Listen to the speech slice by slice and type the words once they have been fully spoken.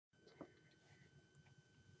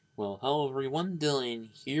Well, hello everyone, Dylan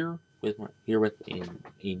here with a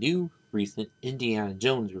new recent Indiana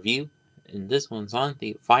Jones review, and this one's on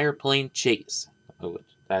the Fireplane Chase,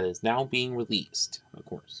 that is now being released, of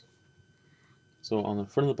course. So on the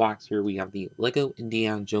front of the box here we have the Lego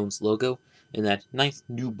Indiana Jones logo and that nice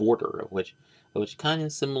new border, which kind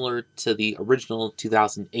of similar to the original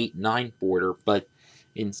 2008-9 border, but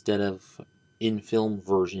instead of in-film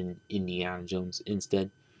version Indiana Jones,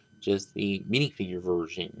 instead just the minifigure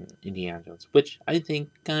version Indiana Jones, which I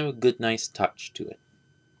think kind of a good, nice touch to it.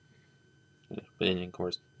 But then, of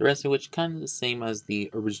course, the rest of which kind of the same as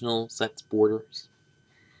the original set's borders.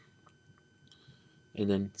 And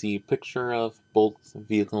then see a picture of both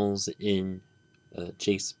vehicles in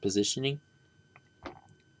chase positioning,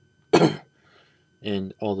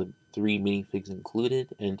 and all the three minifigs included.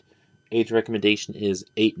 And age recommendation is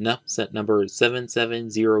 8 and up. Set number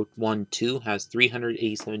 77012 has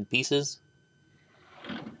 387 pieces.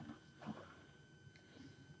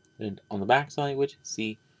 And on the back side, which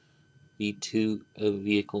see the two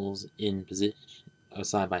vehicles in position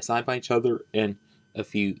side by each other, and a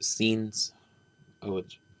few scenes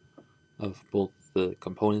of both the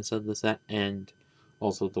components of the set and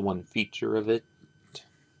also the one feature of it.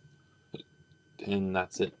 And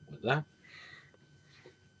that's it with that.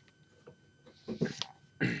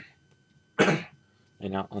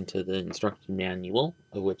 And now onto the instruction manual,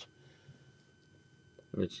 of which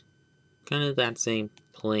kind of that same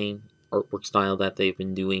plain artwork style that they've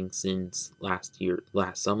been doing since last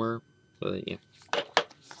summer. But yeah,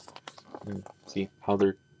 and see how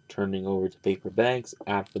they're turning over to paper bags.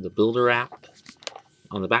 Add for the Builder app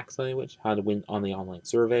on the backside, which how to win on the online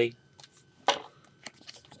survey.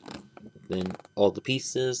 Then all the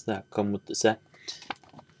pieces that come with the set,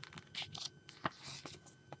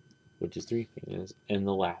 which is 3 fingers, and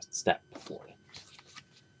the last step for it.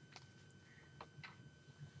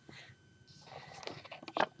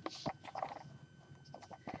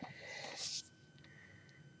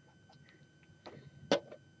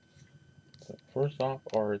 So first off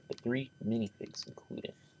are the 3 minifigs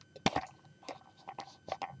included.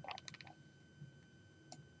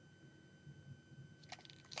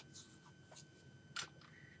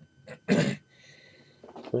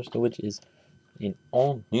 First of which is an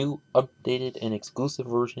all-new, updated, and exclusive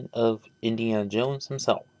version of Indiana Jones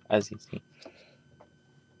himself, as you see.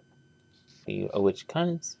 Which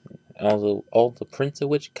kind of, all the prints of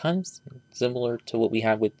which kind of similar to what we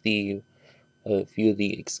had with the few of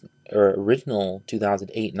the original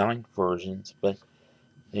 2008-9 versions, but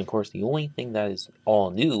and of course the only thing that is all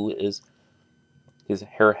new is his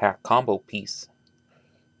hair hat combo piece,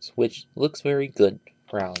 which looks very good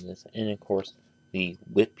around this, and of course the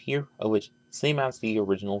whip here, which same as the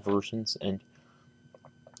original versions, and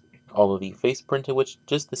all of the face printed, which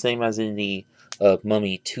just the same as in the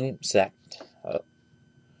Mummy 2 set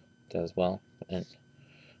as well,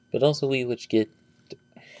 but also we which get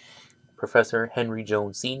Professor Henry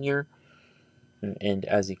Jones Sr. and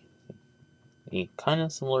as he kind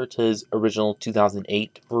of similar to his original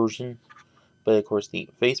 2008 version, but of course the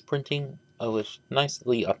face printing was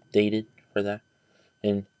nicely updated for that,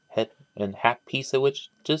 and head and hat piece of which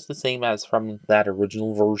just the same as from that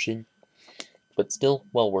original version, but still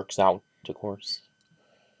well works out, of course.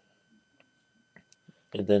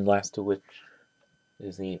 And then last of which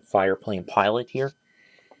is the Fireplane Pilot here,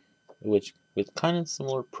 which with kind of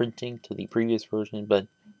similar printing to the previous version, but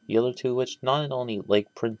the other two which not only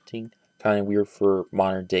like printing, kind of weird for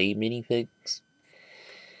modern day minifigs.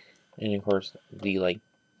 And of course the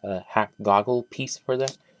hat goggle piece for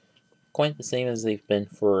that, quite the same as they've been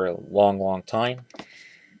for a long time.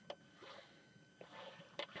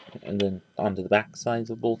 And then onto the back sides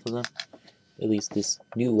of both of them, at least this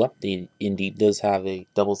new update indeed does have a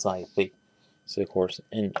double-sided face, so of course,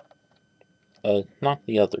 and not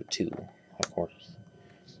the other two, of course,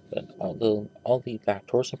 but all the back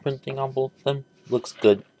torso printing on both of them looks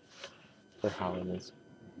good for how it is.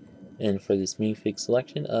 And for this minifig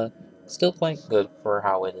selection, still quite good for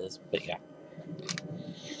how it is, but yeah.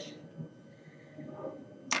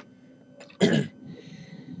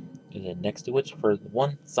 And then next to which, for the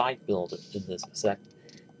one side build in this set,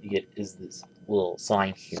 you get is this little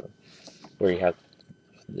sign here, where you have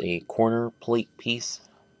the corner plate piece,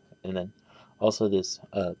 and then also this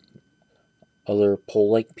other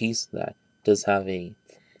pole-like piece that does have a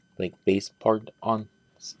base part on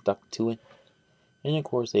stuck to it, and of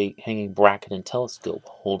course a hanging bracket and telescope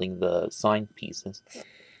holding the sign pieces,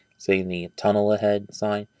 say the tunnel ahead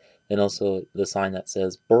sign, and also the sign that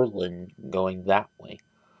says Berlin going that way.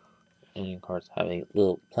 And of course have a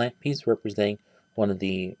little plant piece representing one of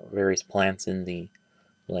the various plants in the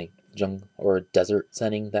like jungle or desert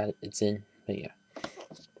setting that it's in. But yeah,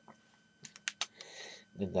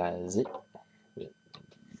 and that is it with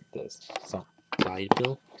the side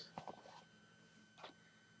build.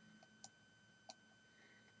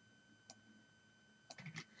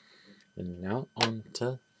 And now on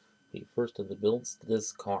to the first of the builds to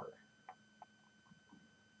this car,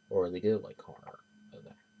 or the getaway car.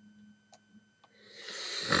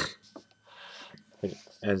 But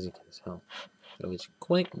as you can tell, it's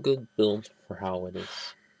quite a good build for how it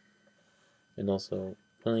is, and also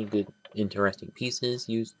plenty good, interesting pieces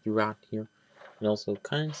used throughout here, and also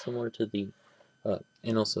kind of similar to the,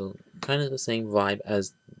 and also kind of the same vibe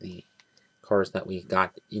as the cars that we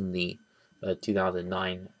got in the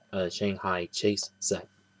 2009 Shanghai Chase set.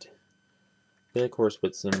 But of course,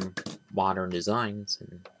 with some modern designs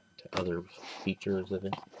and other features of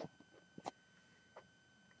it.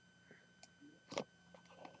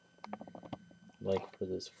 Like for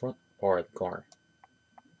this front part of the car.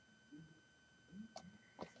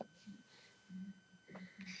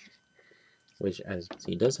 Which, as you can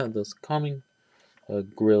see, does have those calming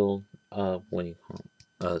grill, what do you call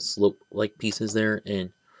it? Slope-like pieces there,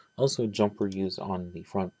 and also jumper used on the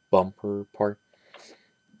front bumper part.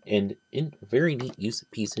 And in very neat use of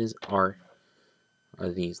pieces are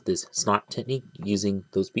this snot technique using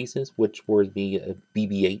those pieces, which were the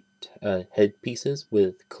BB-8 head pieces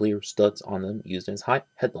with clear studs on them used as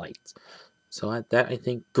headlights. So that I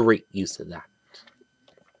think great use of that.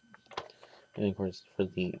 And of course for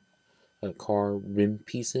the car rim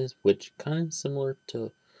pieces, which kind of similar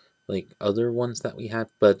to like other ones that we had,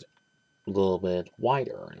 but a little bit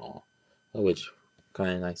wider and all, which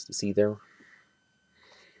kind of nice to see there.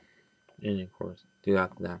 And of course,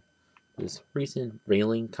 throughout that, this recent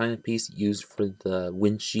railing kind of piece used for the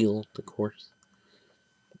windshield, of course,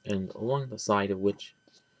 and along the side of which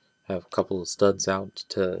have a couple of studs out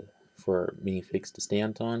for minifigs to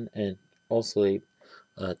stand on, and also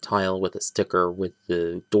a tile with a sticker with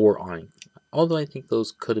the door on it. Although I think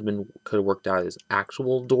those could have worked out as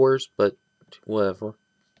actual doors, but whatever.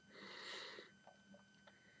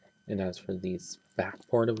 And as for these back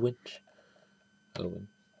part of which,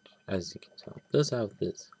 as you can tell, it does have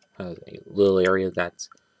a little area that's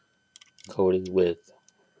coated with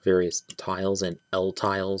various tiles and L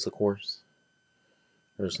tiles, of course.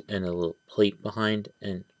 And a little plate behind,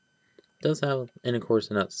 and does have, and of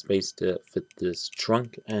course, enough space to fit this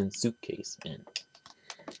trunk and suitcase in.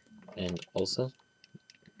 And also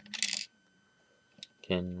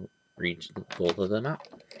can reach both of them out.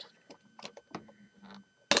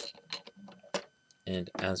 And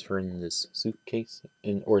as for in this suitcase,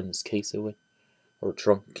 or in this case of it, or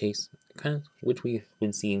trunk case, kind of which we've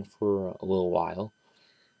been seeing for a little while,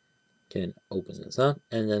 can open this up,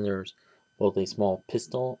 and then there's both a small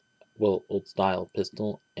pistol, well, old style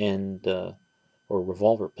pistol, and or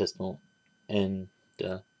revolver pistol, and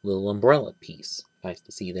a little umbrella piece. Nice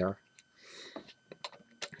to see there.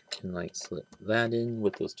 Can like slip that in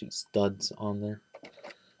with those two studs on there,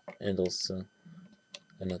 and also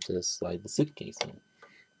enough to slide the suitcase in.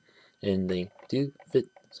 And they do fit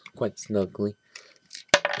quite snugly.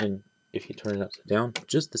 And if you turn it upside down,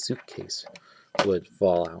 just the suitcase would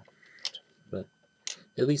fall out. But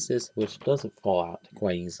at least this, which doesn't fall out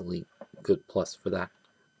quite easily, good plus for that.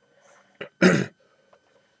 And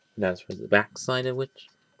as for the back side of which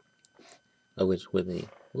with a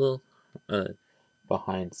little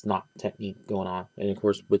behind snot technique going on, and of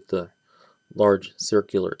course with the large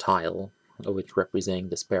circular tile, which representing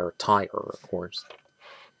the spare tire, of course.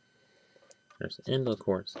 And of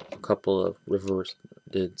course a couple of reversed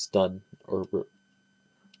stud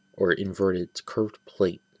or inverted curved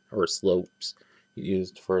plate or slopes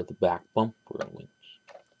used for the back bumper winch.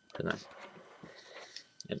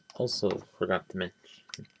 And also forgot to mention,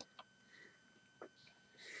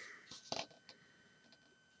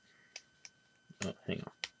 oh, hang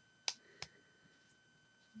on.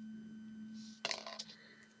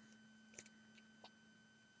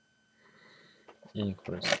 And of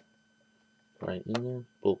course, right in there,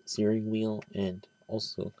 both steering wheel and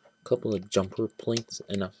also a couple of jumper plates,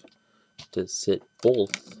 enough to sit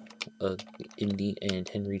both Indy and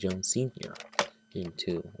Henry Jones Sr.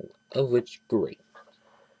 into, of which great.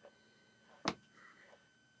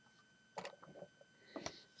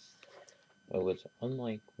 Which,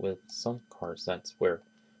 unlike with some car sets where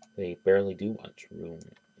they barely do much room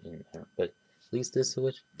in there, but at least this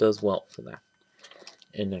Switch does well for that.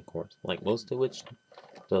 And of course, like most of which,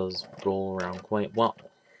 does roll around quite well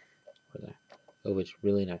for that. Which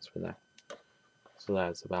really nice for that. So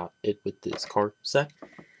that's about it with this car set.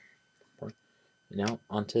 Now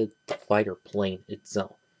onto the fighter plane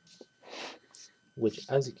itself, which,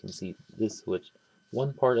 as you can see, this which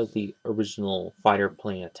one part of the original fighter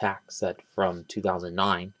plane attack set from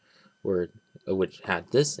 2009, where which had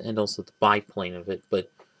this and also the biplane of it,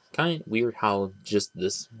 but kind of weird how just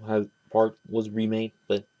this part was remade.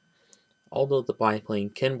 But although the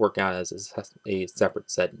biplane can work out as a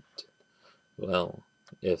separate set, well,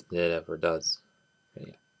 if it ever does. But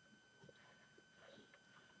yeah.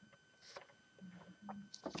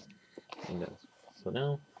 And so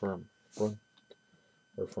now from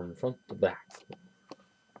front to back.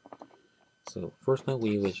 So first now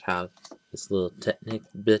we which have this little Technic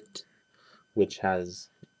bit, which has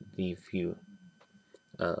the few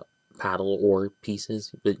paddle oar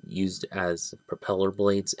pieces, but used as propeller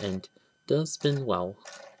blades and does spin well.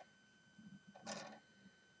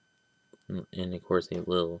 And of course a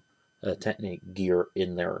little Technic gear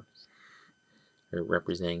in there,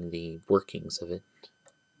 representing the workings of it.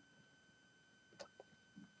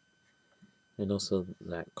 And also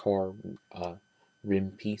that car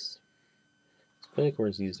rim piece. But of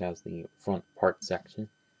course used as the front part section.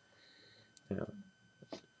 And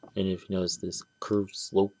if you notice this curved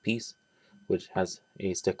slope piece, which has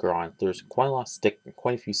a sticker on it, there's quite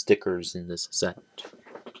a few stickers in this set.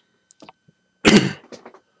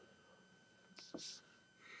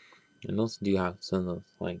 And also do have some of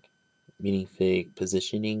like minifig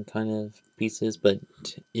positioning kind of pieces, but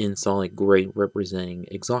in solid gray, representing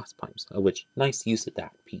exhaust pipes, which nice use of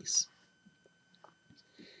that piece.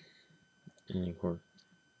 And of course,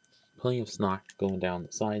 plenty of snot going down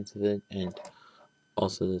the sides of it, and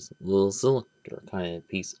also this little cylinder kind of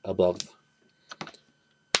piece above,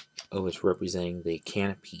 which representing the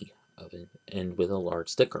canopy of it, and with a large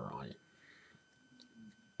sticker on it.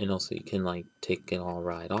 And also you can like take it all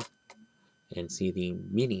right off and see the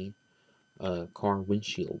mini car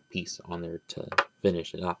windshield piece on there to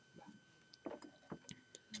finish it up.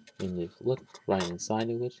 And if you look right inside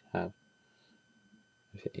of it, have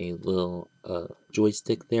a little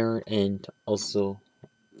joystick there, and also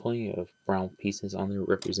plenty of brown pieces on there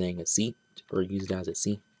representing a seat, or used as a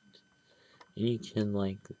seat. And you can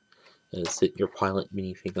like sit your pilot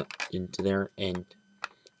minifig up into there and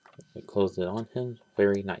close it on him.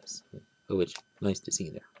 Very nice, which nice to see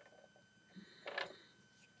there.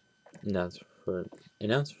 And as for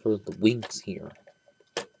the wings here,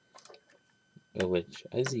 which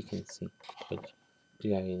as you can see, which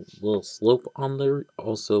do have a little slope on there,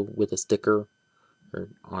 also with a sticker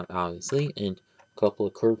on obviously, and a couple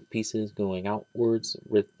of curved pieces going outwards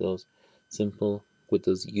with those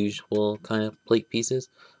usual kind of plate pieces,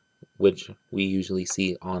 which we usually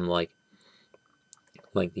see on like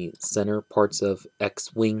the center parts of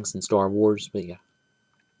X-Wings and Star Wars. But yeah.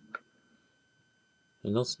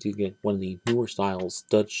 And also to get one of the newer style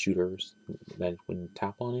stud shooters that when you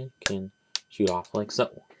tap on it can shoot off like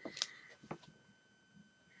so.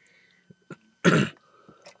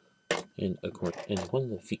 And of course, and one of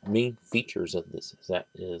the main features of this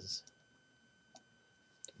is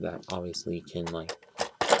that obviously you can like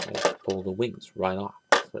pull the wings right off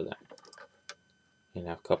for that, and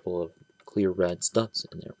have a couple of clear red studs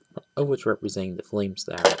in there, of which representing the flames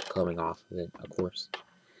that are coming off of it, of course.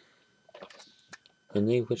 And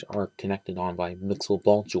they which are connected on by mixable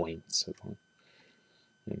ball joints.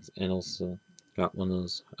 And also got one of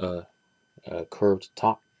those curved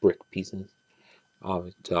top brick pieces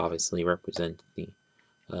to obviously represent the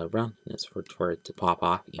roundness for it to pop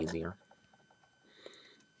off easier.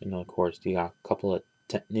 And of course you got a couple of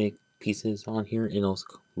Technic pieces on here, and also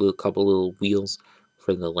a couple little wheels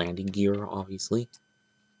for the landing gear, obviously.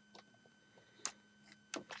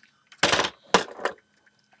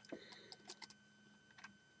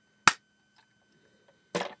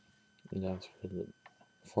 And that's for the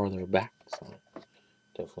farther back side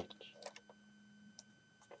to footage.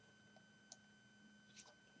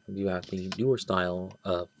 You have the newer style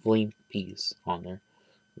flame piece on there,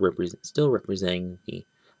 still representing the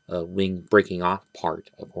wing breaking off part,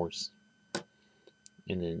 of course.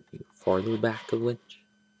 And then farther back of which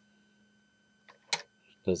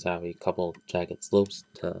does have a couple jagged slopes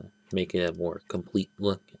to make it a more complete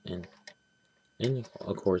look, and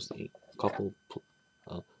of course a couple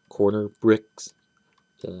corner bricks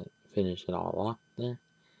to finish it all off there,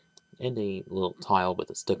 and a little tile with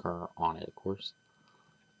a sticker on it, of course.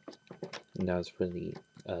 And that's for the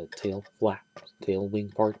tail wing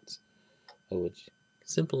parts, which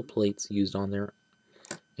simple plates used on there,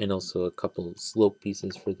 and also a couple slope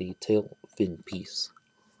pieces for the tail fin piece.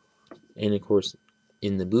 And of course,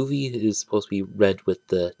 in the movie, it is supposed to be red with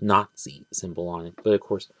the Nazi symbol on it, but of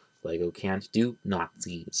course, LEGO can't do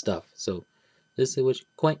Nazi stuff, so this is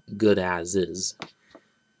quite good as is.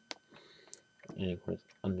 And of course,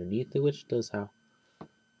 underneath the which does have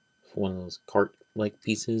one of those cart-like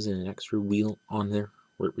pieces and an extra wheel on there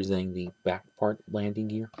representing the back part landing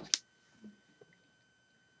gear.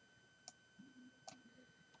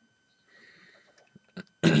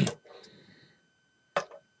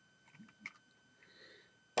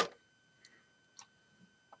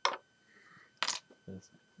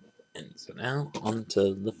 And so now on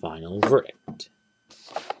to the final verdict.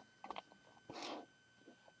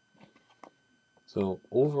 So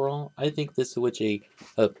overall, I think this is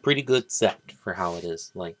a pretty good set for how it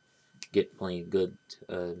is. Like, get plenty good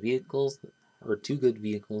vehicles, or two good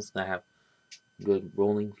vehicles that have good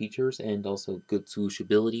rolling features and also good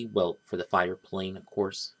swooshability. Well, for the fire plane, of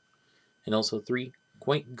course, and also three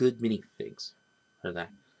quite good minifigs for that,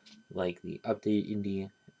 like the updated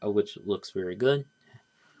India, which looks very good,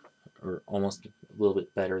 or almost a little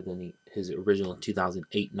bit better than his original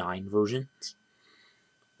 2008-9 versions.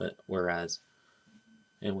 But whereas,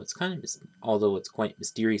 and what's kind of, although it's quite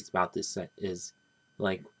mysterious about this set is,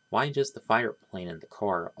 like, why just the fire plane and the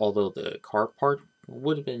car? Although the car part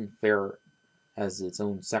would have been fair as its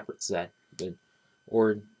own separate set, but,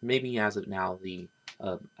 or maybe as of now,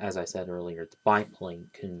 as I said earlier, the biplane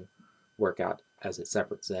can work out as a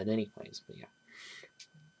separate set anyways. But yeah,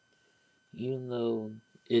 even though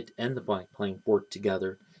it and the biplane worked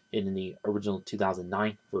together in the original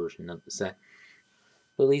 2009 version of the set,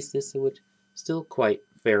 but at least this is still quite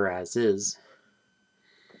fair as is.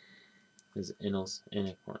 There's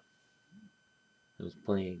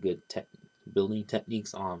plenty of good building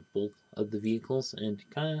techniques on both of the vehicles, and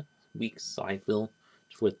kind of weak side build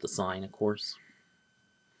with the sign, of course.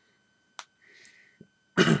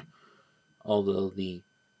 Although the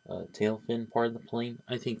tail fin part of the plane,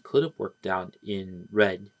 I think, could have worked out in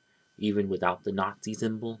red, even without the Nazi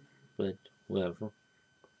symbol, but whatever.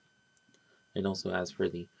 And also, as for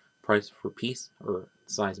the price for piece, or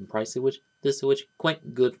size and price of which, this is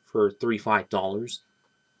quite good for $35.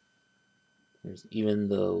 Even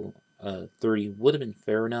though 30 would have been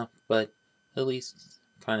fair enough, but at least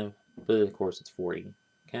kind of, but of course it's 40.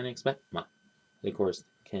 Can expect much. Of course,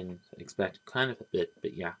 can expect kind of a bit,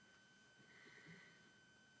 but yeah.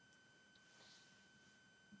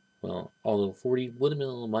 Well, although 40 would have been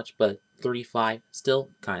a little much, but 35 still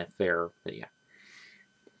kind of fair, but yeah.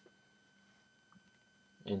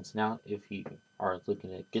 And so now, if you are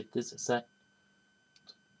looking to get this set,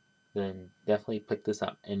 then definitely pick this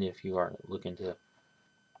up. And if you are looking to,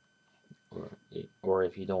 or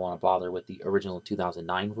if you don't want to bother with the original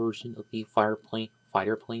 2009 version of the fighter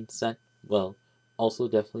plane set, well, also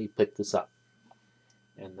definitely pick this up.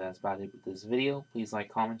 And that's about it with this video. Please like,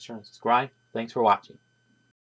 comment, share, and subscribe. Thanks for watching.